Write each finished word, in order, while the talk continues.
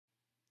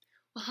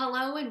Well,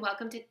 hello and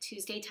welcome to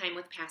Tuesday Time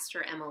with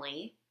Pastor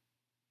Emily.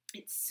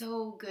 It's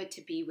so good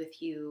to be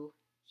with you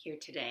here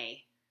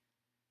today.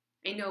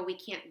 I know we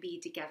can't be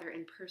together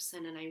in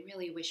person, and I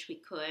really wish we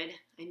could.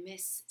 I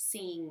miss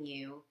seeing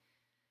you,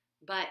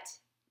 but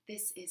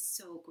this is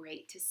so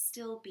great to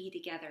still be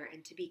together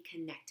and to be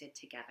connected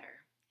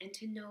together and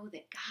to know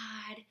that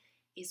God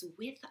is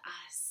with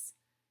us.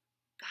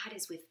 God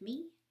is with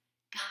me.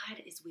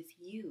 God is with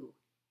you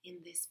in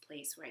this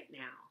place right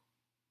now.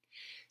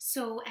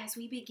 So as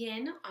we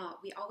begin,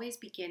 we always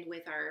begin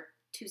with our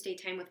Tuesday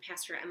Time with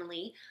Pastor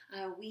Emily.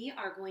 We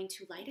are going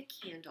to light a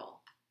candle.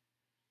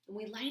 And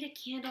we light a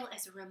candle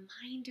as a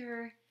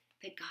reminder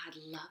that God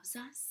loves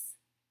us,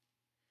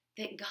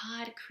 that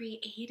God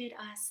created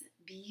us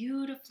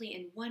beautifully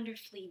and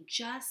wonderfully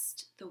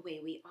just the way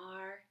we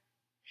are,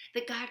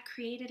 that God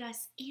created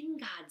us in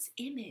God's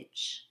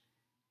image,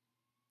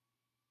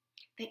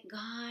 that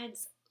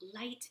God's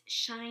light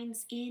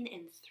shines in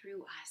and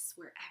through us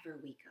wherever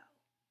we go,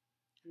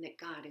 and that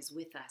God is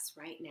with us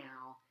right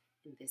now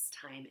in this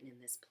time and in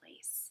this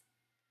place.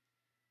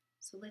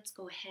 So let's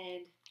go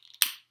ahead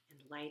and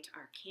light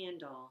our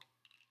candle,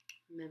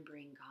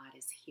 remembering God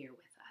is here with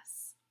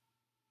us.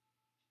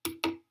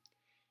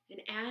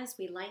 And as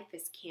we light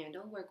this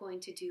candle, we're going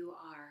to do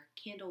our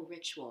candle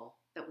ritual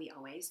that we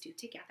always do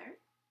together.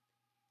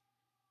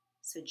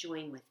 So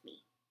join with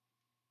me.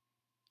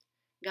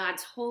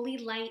 God's holy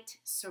light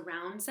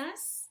surrounds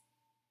us.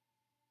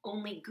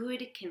 Only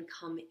good can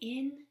come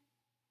in.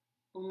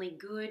 Only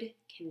good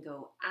can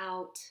go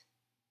out.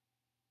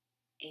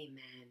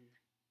 Amen.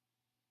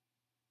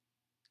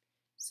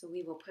 So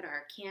we will put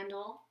our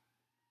candle,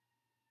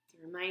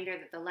 a reminder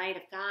that the light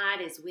of God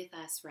is with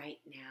us right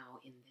now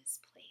in this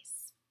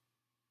place.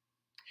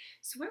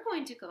 So we're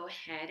going to go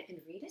ahead and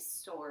read a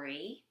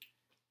story,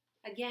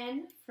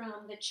 again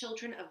from the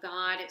Children of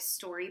God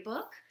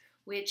Storybook,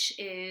 which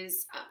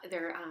is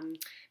their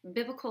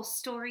biblical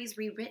stories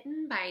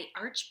rewritten by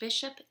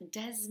Archbishop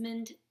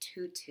Desmond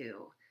Tutu,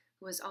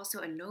 who was also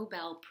a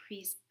Nobel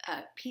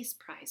Peace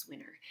Prize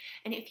winner.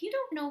 And if you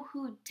don't know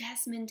who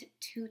Desmond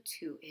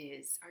Tutu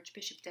is,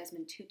 Archbishop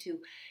Desmond Tutu,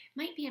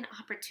 might be an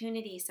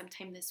opportunity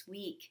sometime this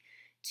week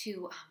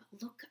to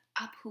look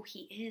up who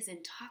he is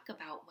and talk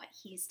about what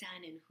he's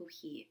done and who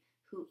he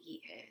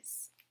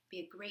is. Be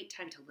a great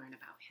time to learn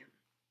about him.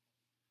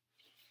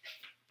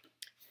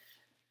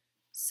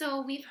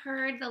 So we've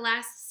heard the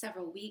last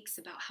several weeks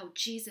about how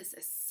Jesus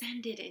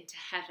ascended into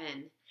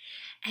heaven,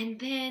 and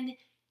then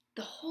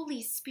the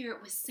Holy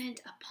Spirit was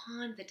sent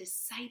upon the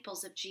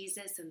disciples of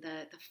Jesus and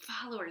the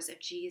followers of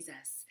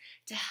Jesus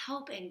to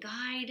help and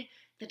guide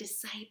the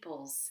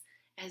disciples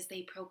as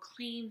they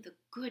proclaim the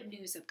good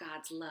news of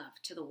God's love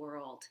to the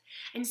world.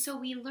 And so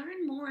we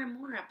learn more and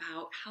more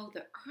about how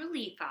the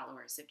early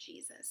followers of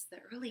Jesus, the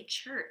early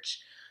church,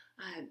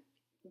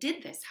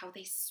 did this, how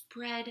they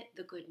spread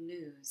the good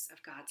news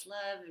of God's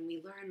love, and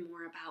we learn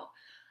more about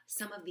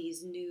some of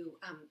these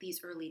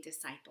early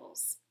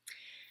disciples.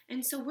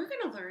 And so we're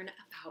going to learn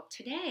about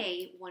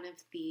today one of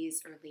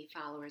these early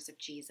followers of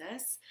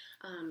Jesus,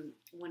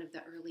 one of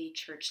the early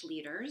church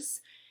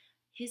leaders.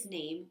 His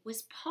name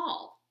was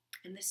Paul.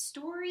 And the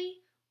story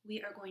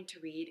we are going to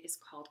read is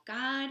called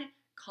God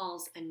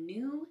Calls a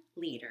New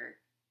Leader.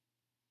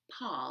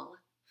 Paul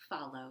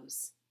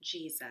Follows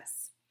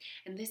Jesus.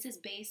 And this is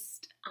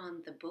based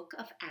on the book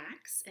of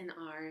Acts in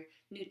our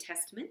New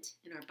Testament,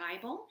 in our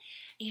Bible,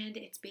 and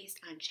it's based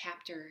on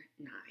chapter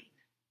 9.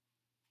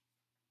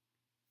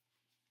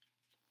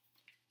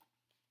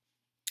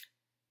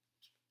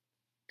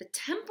 The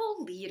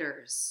temple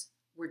leaders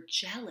were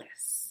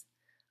jealous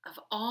of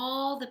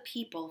all the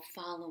people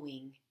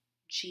following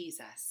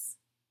Jesus.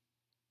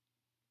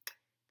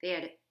 They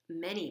had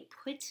many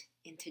put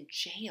into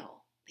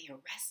jail. They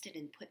arrested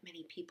and put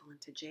many people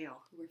into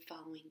jail who were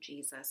following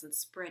Jesus and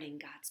spreading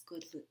God's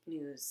good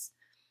news.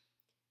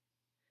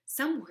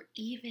 Some were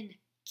even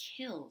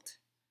killed.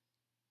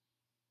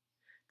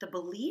 The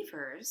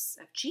believers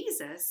of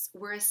Jesus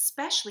were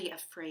especially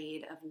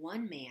afraid of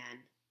one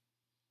man.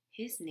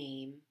 His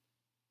name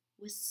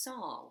was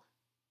Saul.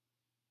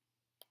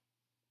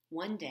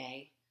 One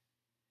day,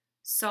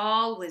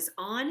 Saul was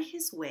on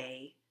his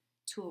way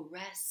to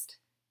arrest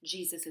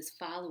Jesus'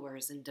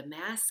 followers in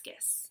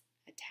Damascus,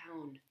 a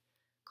town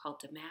called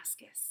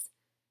Damascus.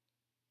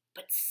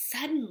 But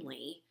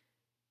suddenly,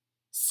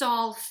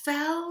 Saul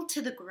fell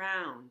to the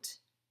ground,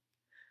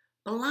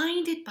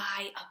 blinded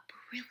by a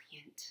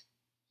brilliant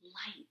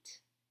light.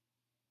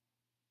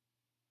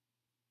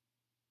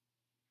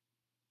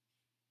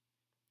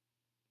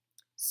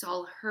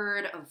 Saul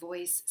heard a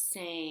voice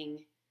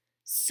saying,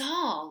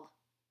 "Saul,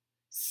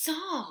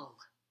 Saul,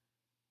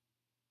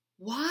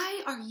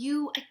 why are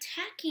you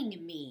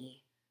attacking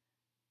me?"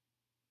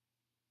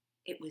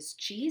 It was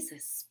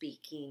Jesus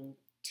speaking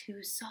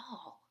to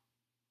Saul.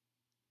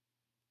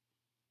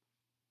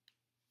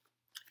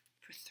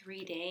 For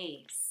 3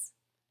 days,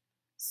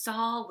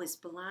 Saul was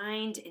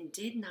blind and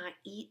did not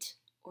eat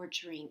or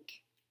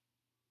drink.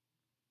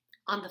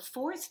 On the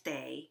 4th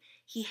day,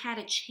 he had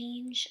a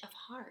change of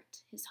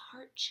heart. His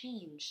heart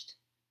changed.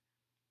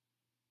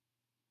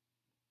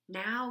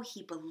 Now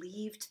he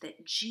believed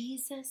that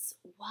Jesus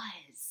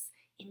was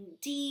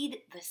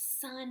indeed the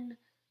Son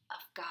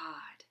of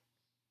God.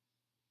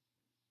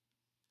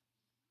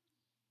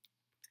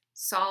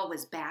 Saul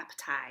was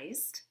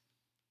baptized.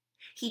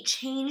 He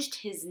changed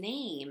his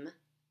name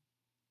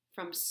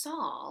from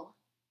Saul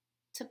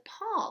to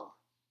Paul.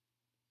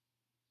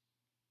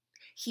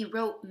 He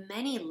wrote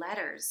many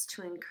letters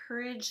to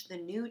encourage the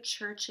new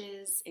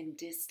churches in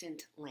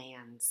distant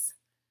lands.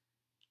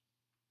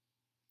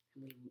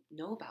 And we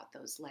know about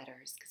those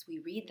letters because we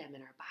read them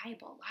in our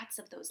Bible. Lots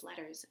of those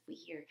letters, if we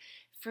hear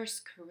 1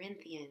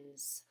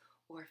 Corinthians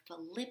or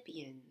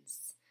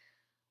Philippians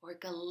or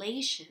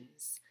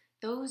Galatians,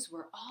 those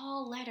were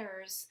all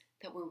letters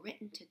that were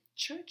written to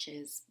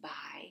churches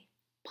by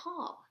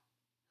Paul,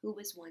 who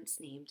was once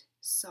named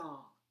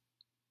Saul.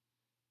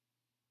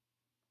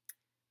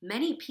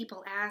 Many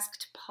people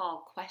asked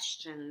Paul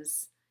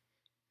questions,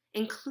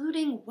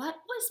 including what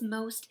was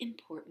most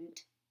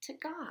important to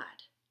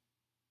God.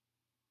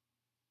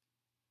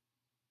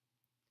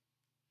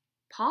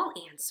 Paul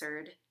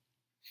answered,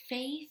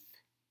 faith,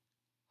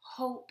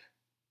 hope,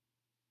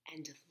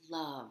 and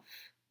love.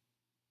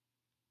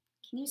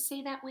 Can you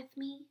say that with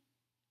me?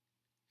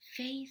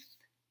 Faith,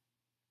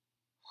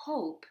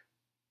 hope,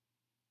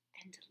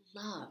 and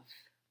love.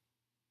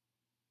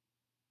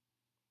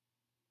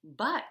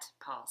 But,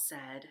 Paul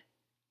said,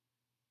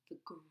 the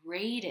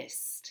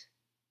greatest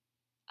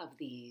of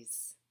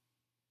these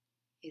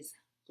is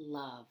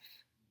love.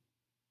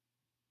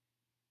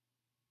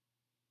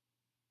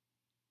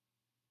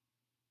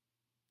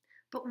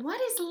 But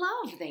what is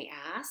love? They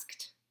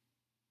asked.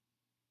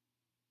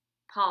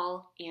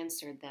 Paul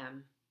answered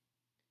them,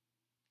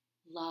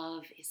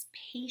 love is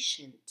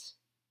patient.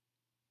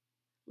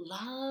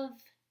 Love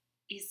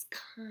is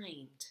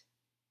kind.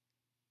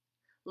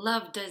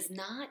 Love does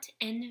not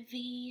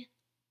envy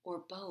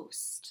or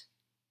boast.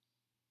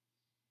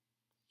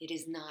 It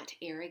is not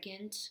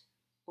arrogant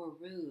or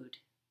rude.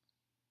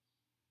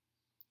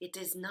 It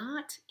does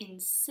not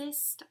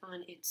insist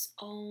on its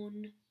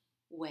own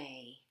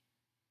way.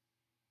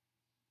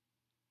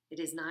 It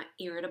is not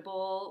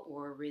irritable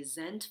or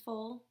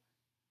resentful.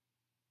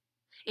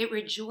 It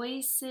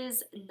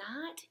rejoices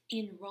not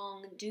in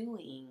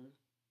wrongdoing,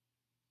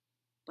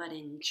 but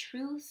in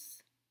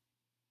truth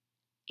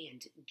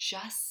and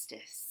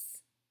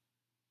justice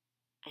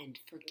and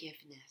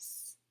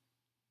forgiveness.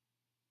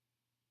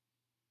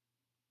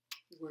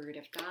 Word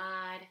of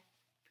God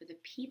for the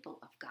people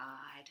of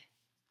God.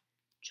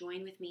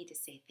 Join with me to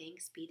say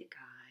thanks be to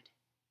God.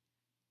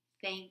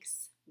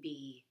 Thanks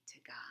be to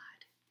God.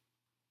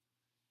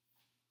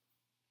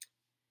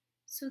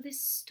 So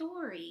this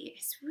story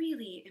is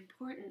really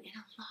important in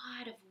a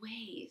lot of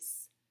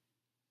ways.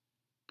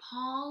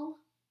 Paul,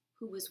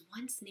 who was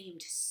once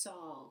named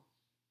Saul,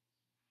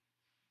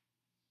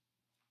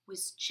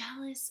 was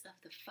jealous of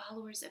the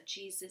followers of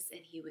Jesus,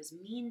 and he was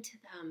mean to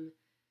them,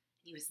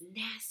 and he was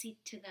nasty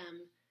to them,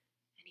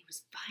 and he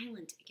was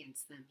violent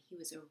against them. He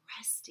was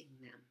arresting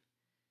them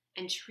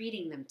and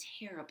treating them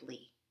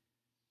terribly.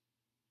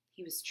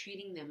 He was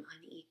treating them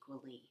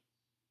unequally.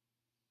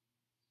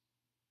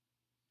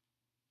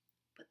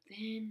 But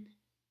then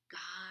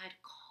God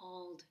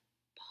called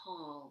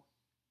Paul,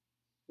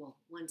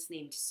 once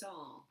named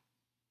Saul,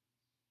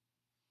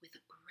 with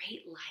a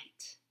great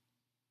light.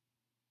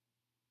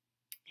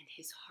 And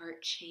his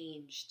heart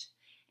changed,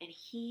 and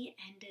he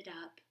ended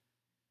up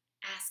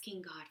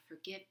asking God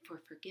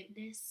for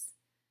forgiveness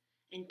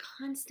and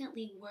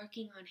constantly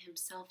working on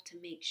himself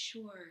to make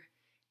sure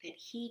that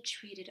he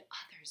treated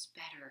others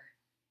better.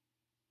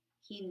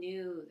 He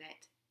knew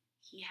that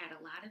he had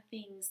a lot of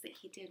things that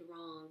he did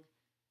wrong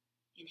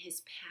in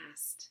his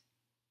past,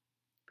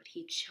 but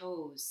he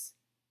chose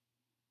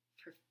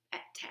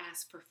to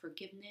ask for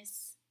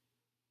forgiveness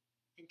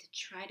and to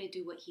try to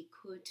do what he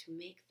could to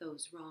make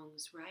those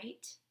wrongs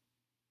right,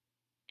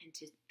 and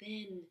to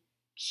then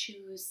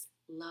choose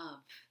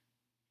love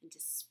and to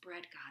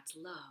spread God's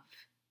love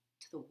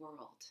to the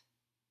world.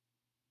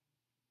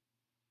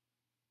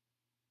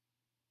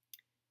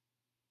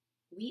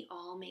 We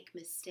all make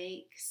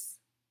mistakes.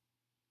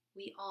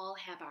 We all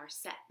have our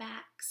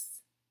setbacks.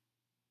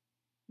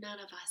 None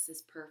of us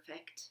is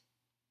perfect.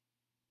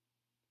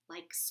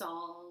 Like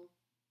Saul,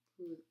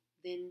 who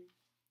then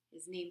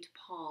is named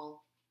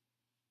Paul,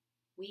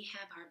 we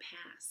have our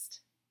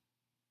past.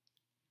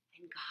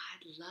 And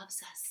God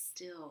loves us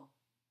still.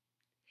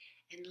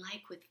 And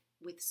like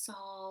with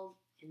Saul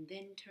and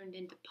then turned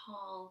into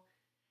Paul,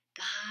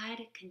 God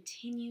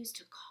continues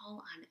to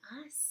call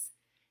on us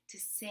to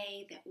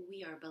say that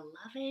we are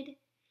beloved,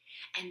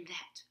 and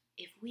that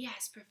if we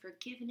ask for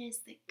forgiveness,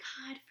 that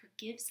God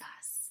forgives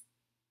us.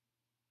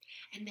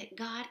 And that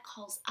God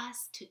calls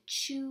us to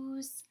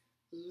choose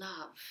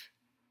love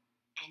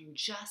and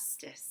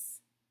justice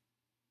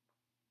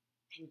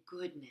and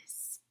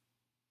goodness.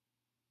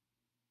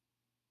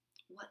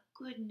 What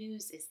good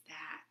news is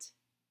that?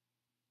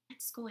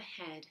 Let's go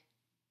ahead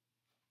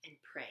and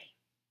pray.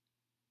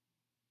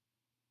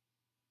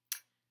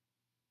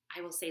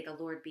 I will say, the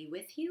Lord be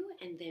with you,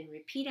 and then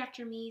repeat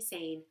after me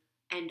saying,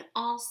 and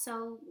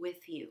also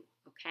with you.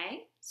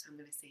 Okay? So I'm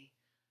going to say,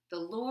 the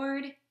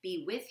Lord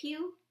be with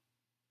you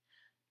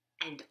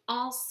and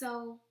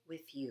also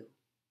with you.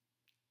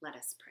 Let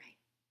us pray.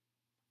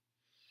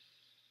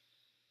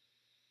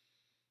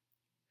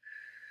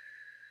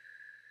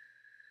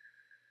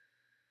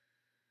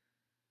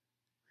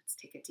 Let's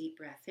take a deep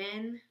breath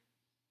in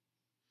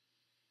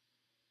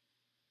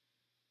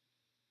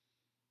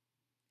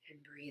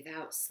and breathe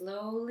out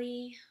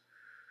slowly.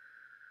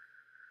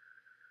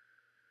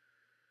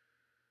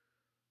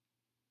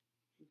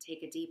 And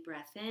take a deep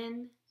breath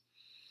in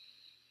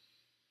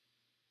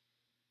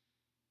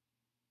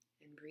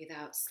and breathe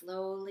out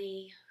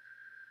slowly.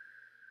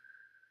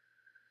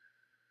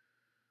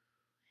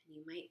 And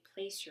you might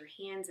place your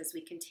hands as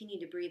we continue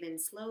to breathe in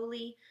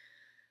slowly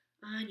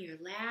on your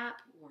lap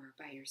or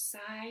by your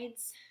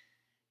sides.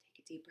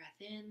 Take a deep breath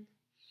in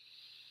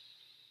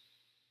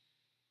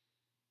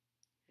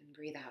and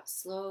breathe out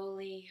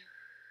slowly.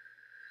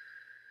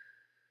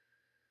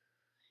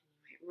 You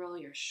might roll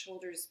your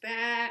shoulders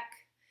back.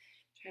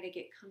 Try to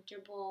get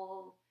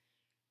comfortable.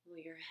 Roll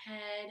your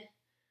head.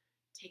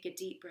 Take a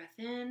deep breath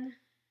in.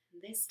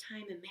 And this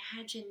time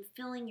imagine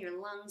filling your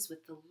lungs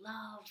with the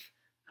love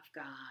of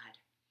God.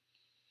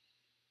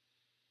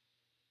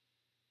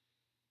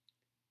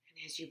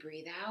 And as you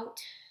breathe out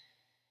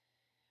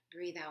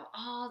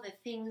all the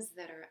things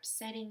that are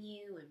upsetting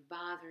you and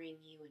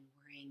bothering you and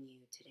worrying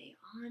you today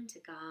onto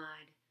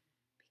God,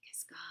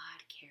 because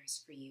God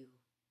cares for you.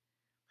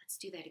 Let's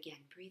do that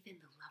again. Breathe in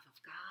the love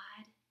of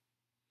God.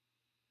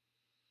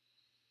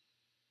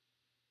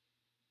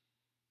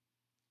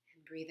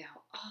 And breathe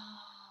out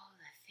all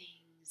the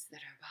things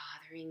that are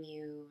bothering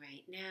you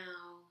right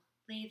now.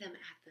 Lay them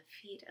at the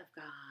feet of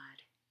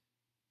God,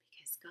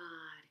 because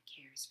God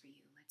cares for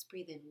you. Let's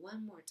breathe in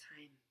one more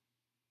time.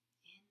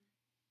 In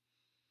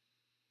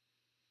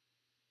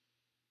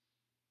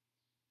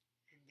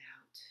and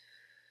out.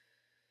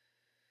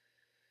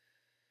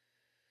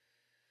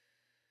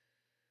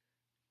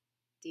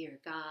 Dear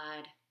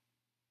God,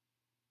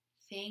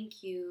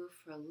 thank you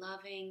for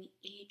loving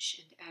each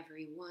and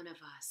every one of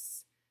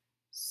us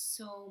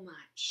so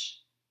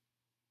much.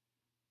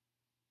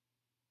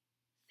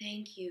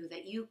 Thank you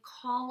that you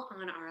call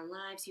on our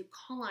lives, you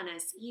call on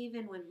us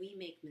even when we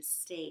make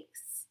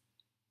mistakes.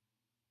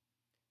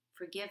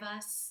 Forgive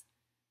us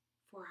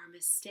for our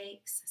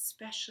mistakes,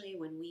 especially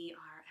when we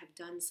have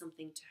done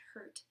something to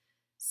hurt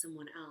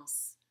someone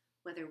else,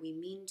 whether we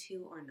mean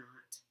to or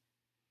not.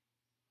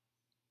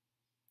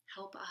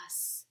 Help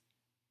us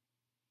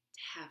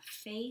to have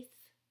faith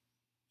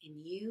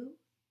in you,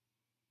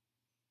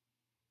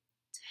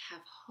 to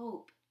have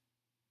hope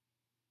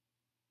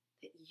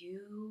that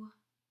you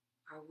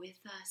are with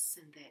us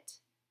and that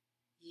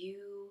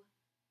you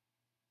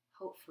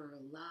hope for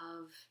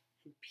love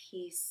and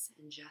peace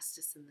and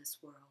justice in this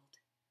world.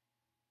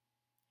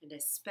 And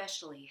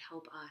especially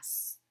help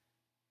us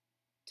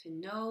to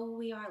know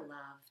we are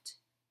loved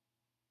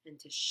and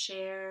to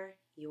share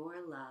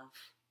your love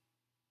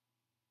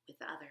with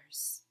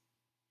others.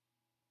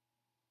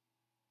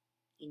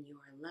 In your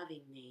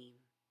loving name,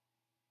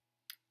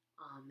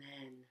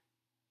 Amen.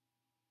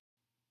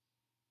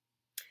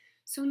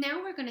 So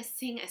now we're going to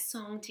sing a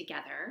song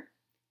together,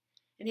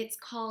 and it's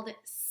called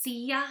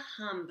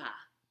Siyahamba.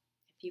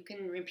 If you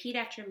can repeat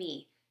after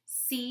me,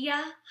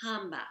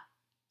 Siyahamba,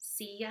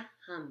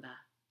 Siyahamba.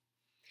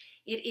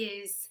 It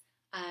is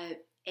a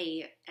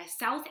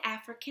South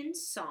African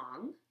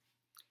song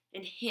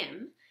and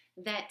hymn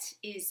that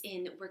is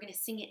we're going to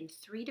sing it in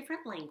 3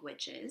 different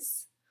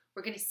languages.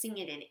 We're going to sing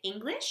it in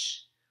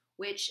English,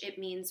 which it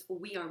means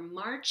we are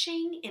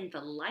marching in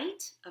the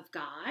light of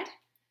God.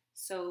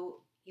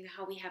 So you know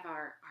how we have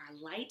our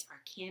light,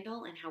 our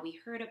candle, and how we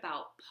heard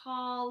about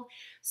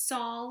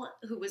Saul,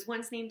 who was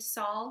once named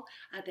Saul,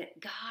 that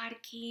God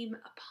came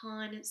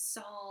upon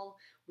Saul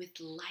with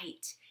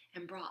light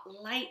and brought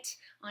light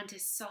onto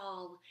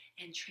Saul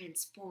and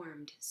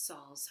transformed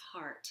Saul's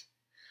heart.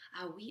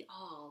 We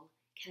all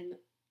can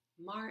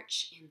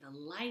march in the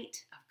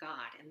light of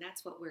God, and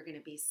that's what we're going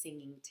to be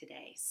singing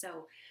today.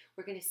 So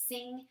we're going to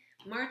sing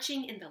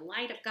Marching in the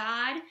Light of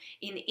God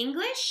in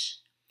English,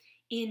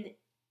 in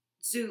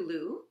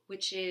Zulu,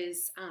 which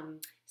is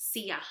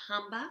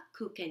Siyahamba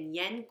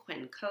Kukenyen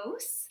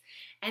Kwenkos,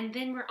 and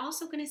then we're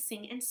also going to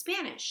sing in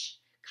Spanish,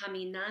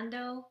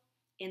 Caminando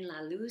en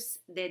la luz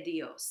de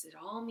Dios. It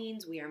all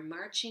means we are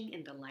marching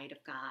in the light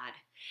of God.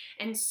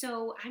 And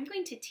so I'm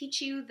going to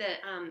teach you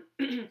I'm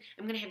going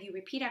to have you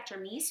repeat after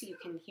me so you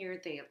can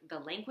hear the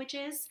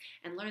languages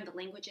and learn the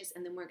languages,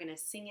 and then we're going to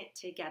sing it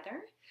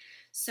together.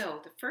 So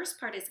the first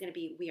part is going to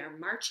be, we are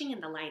marching in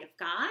the light of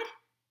God.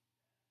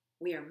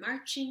 We are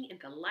marching in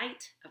the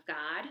light of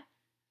God.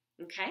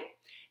 Okay?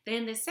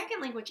 Then the second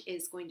language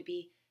is going to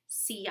be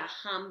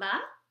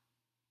Siyahamba,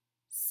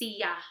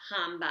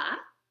 Siyahamba,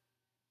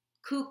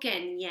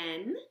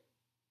 Kukenyen.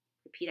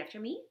 Repeat after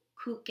me.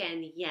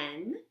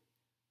 Kukenyen,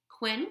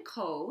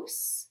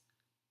 Kwenkos,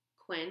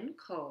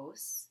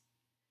 Kwenkos,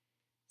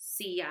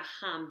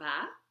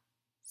 Siyahamba,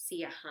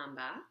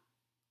 Siyahamba,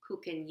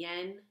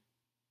 Kukenyen,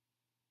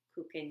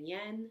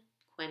 Kukenyen,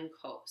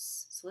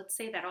 kwenkos. So let's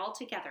say that all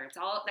together.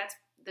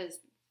 That's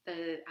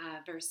the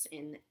verse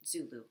in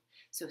Zulu.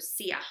 So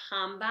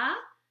Siyahamba,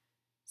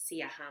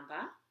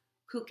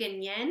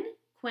 kukenyen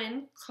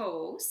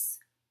kwenkos,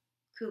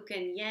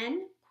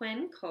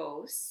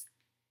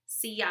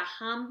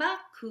 Siyahamba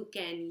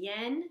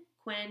kukenyen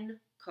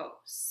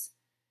kwenkos.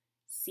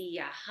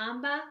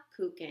 Siyahamba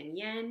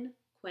kukenyen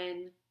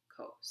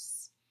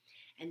kwenkos.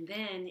 And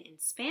then in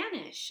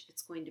Spanish,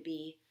 it's going to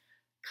be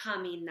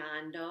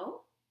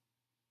caminando,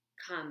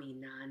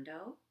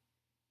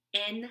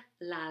 en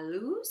la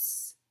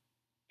luz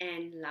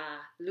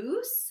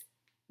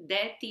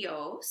de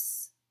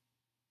Dios,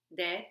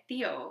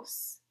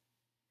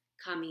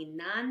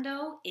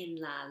 caminando en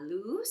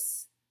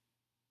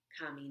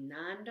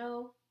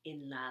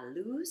la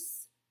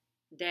luz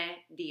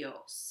de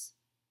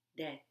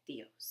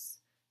Dios,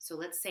 So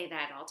let's say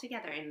that all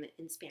together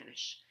in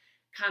Spanish.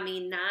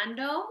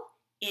 Caminando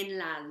en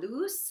la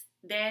luz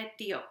de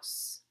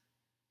Dios.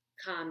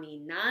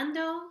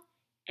 Caminando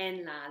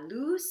en la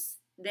luz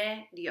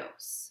de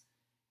Dios.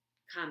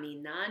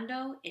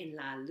 Caminando en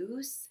la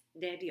luz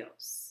de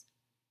Dios.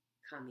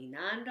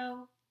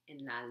 Caminando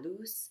en la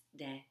luz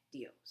de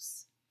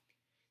Dios.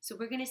 So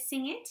we're going to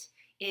sing it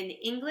in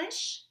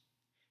English,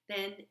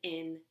 then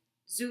in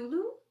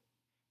Zulu,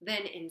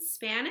 then in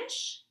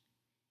Spanish,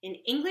 in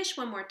English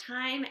one more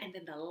time, and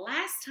then the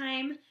last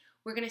time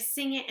we're going to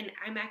sing it, and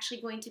I'm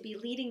actually going to be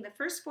leading the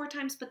first 4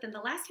 times, but then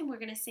the last time we're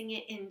going to sing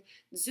it in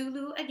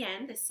Zulu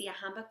again, the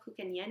Siyahamba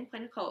kukenyen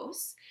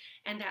kwenkos,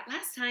 and that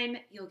last time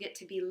you'll get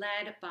to be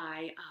led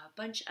by a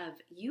bunch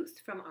of youth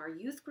from our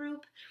youth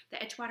group, the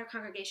Edgewater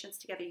Congregations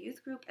Together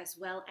youth group, as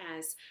well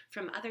as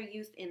from other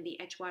youth in the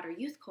Edgewater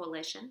Youth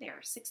Coalition. They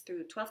are 6th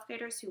through 12th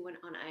graders who went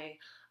on a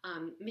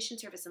mission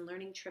service and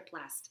learning trip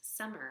last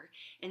summer,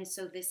 and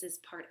so this is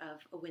part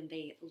of when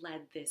they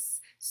led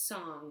this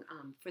song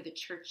for the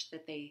church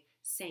that they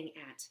sang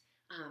at,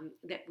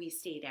 that we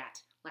stayed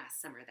at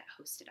last summer that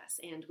hosted us,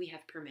 and we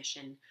have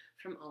permission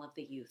from all of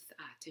the youth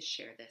to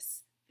share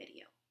this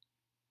video.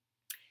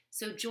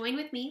 So join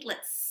with me,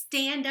 let's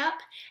stand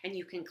up, and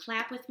you can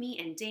clap with me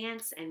and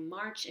dance and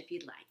march if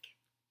you'd like.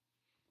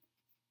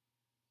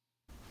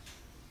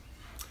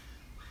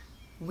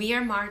 We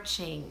are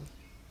marching.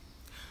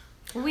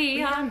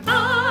 We are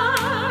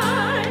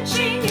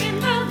marching in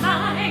the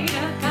light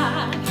of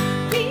God.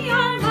 We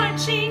are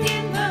marching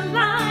in the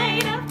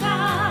light of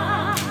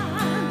God.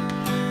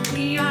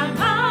 We are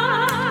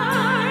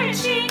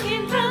marching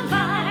in the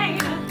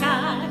light of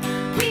God.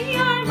 We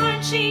are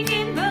marching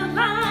in the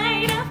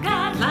light of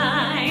God,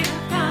 light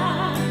of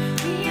God.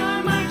 We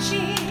are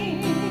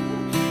marching.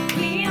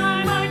 We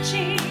are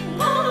marching.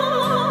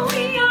 Oh,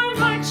 we are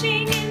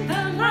marching in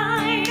the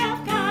light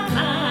of God,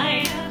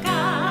 light of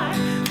God.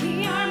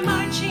 We are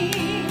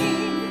marching.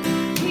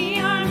 We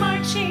are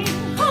marching.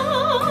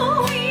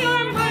 Oh, we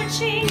are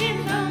marching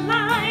in the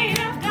light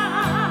of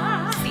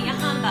God.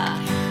 Siyahamba.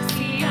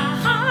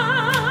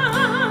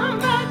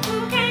 Siyahamba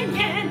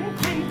kukenyen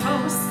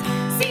kwenkos.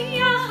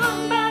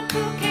 Siyahamba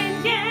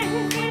kukenyen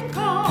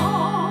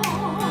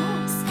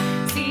kwenkos.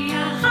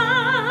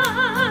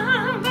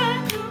 Siyahamba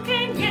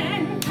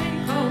kukenyen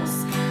kwenkos.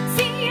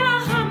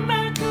 Siyahamba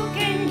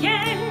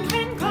kukenyen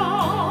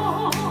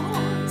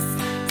kwenkos.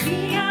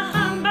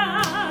 Siyahamba.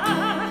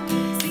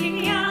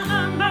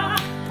 Siyahamba.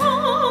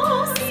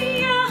 Oh,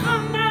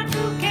 Siyahamba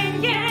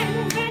kukenyen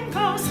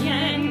kwenkos.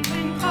 Yen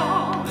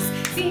kwenkos.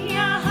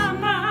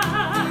 Siyahamba.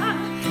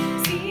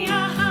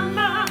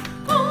 Siyahamba.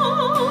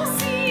 Oh,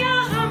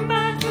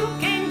 Siyahamba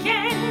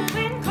kukenyen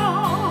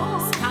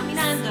kwenkos.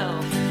 Caminando.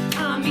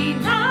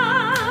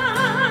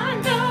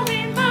 Caminando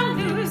en la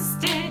luz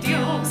de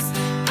Dios.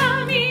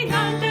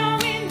 Caminando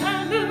en la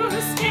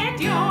luz de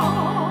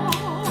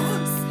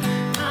Dios.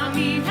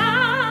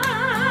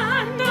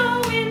 Caminando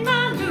en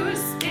la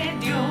luz de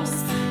Dios.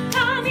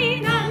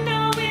 Caminando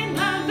en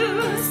la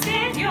luz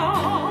de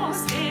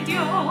Dios, de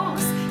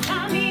Dios.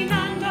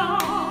 Caminando,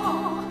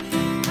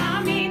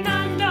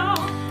 caminando,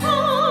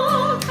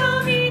 oh,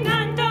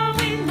 caminando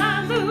en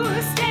la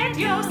luz de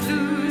Dios,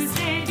 luz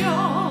de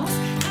Dios.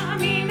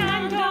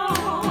 Caminando,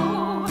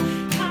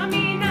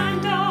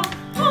 caminando,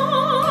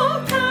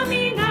 oh,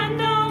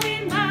 caminando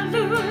en la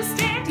luz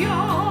de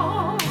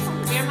Dios.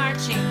 We're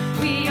marching.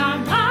 We are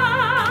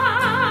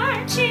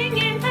marching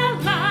in the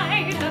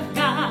light of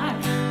God.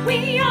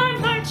 We are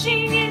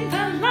marching in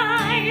the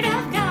light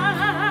of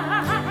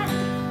God.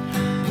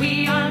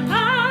 We are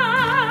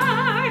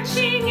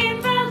marching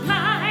in the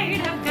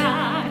light of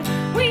God.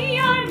 We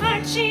are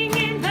marching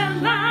in the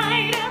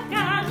light of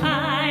God,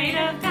 light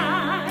of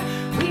God.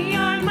 We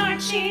are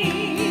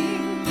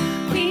marching.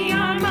 We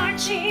are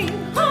marching.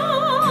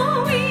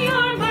 Oh, we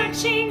are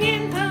marching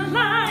in the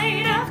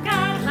light of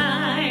God,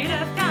 light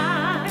of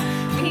God.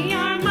 We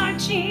are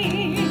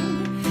marching.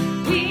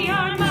 We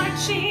are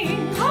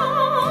marching.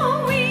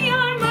 Oh, we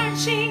are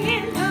marching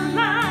in the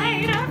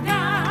light of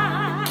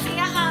God.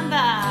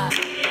 Siyahamba.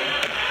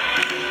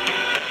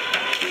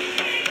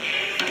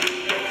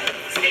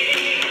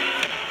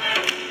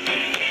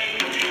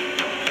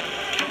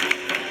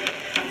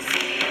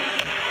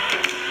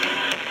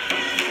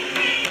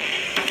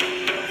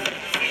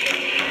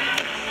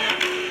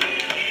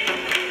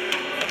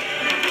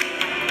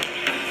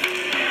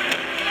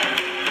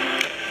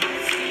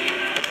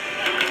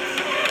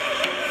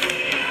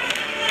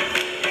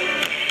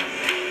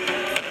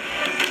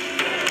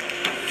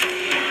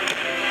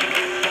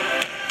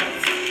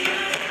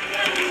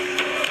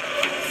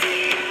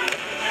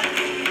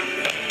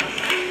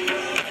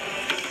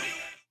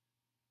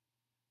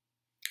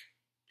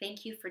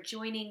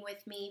 joining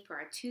with me for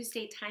our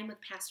Tuesday time with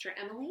Pastor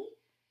Emily.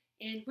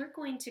 And we're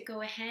going to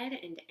go ahead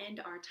and end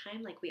our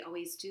time like we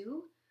always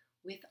do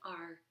with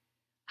our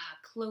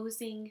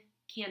closing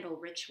candle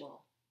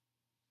ritual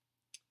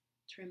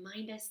to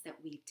remind us that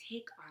we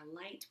take our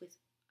light with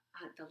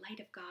the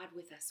light of God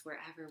with us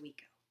wherever we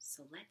go.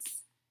 So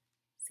let's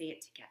say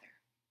it together.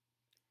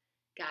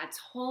 God's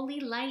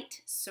holy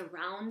light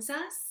surrounds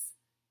us.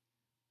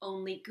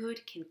 Only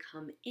good can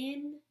come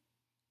in.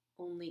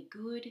 Only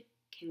good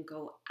can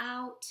go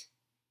out.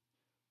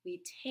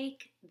 We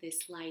take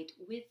this light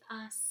with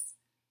us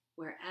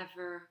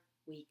wherever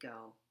we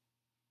go.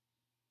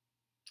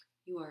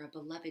 You are a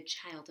beloved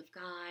child of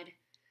God,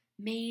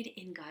 made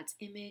in God's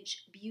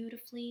image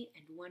beautifully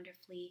and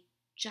wonderfully,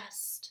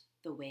 just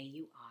the way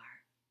you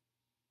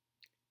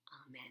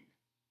are. Amen.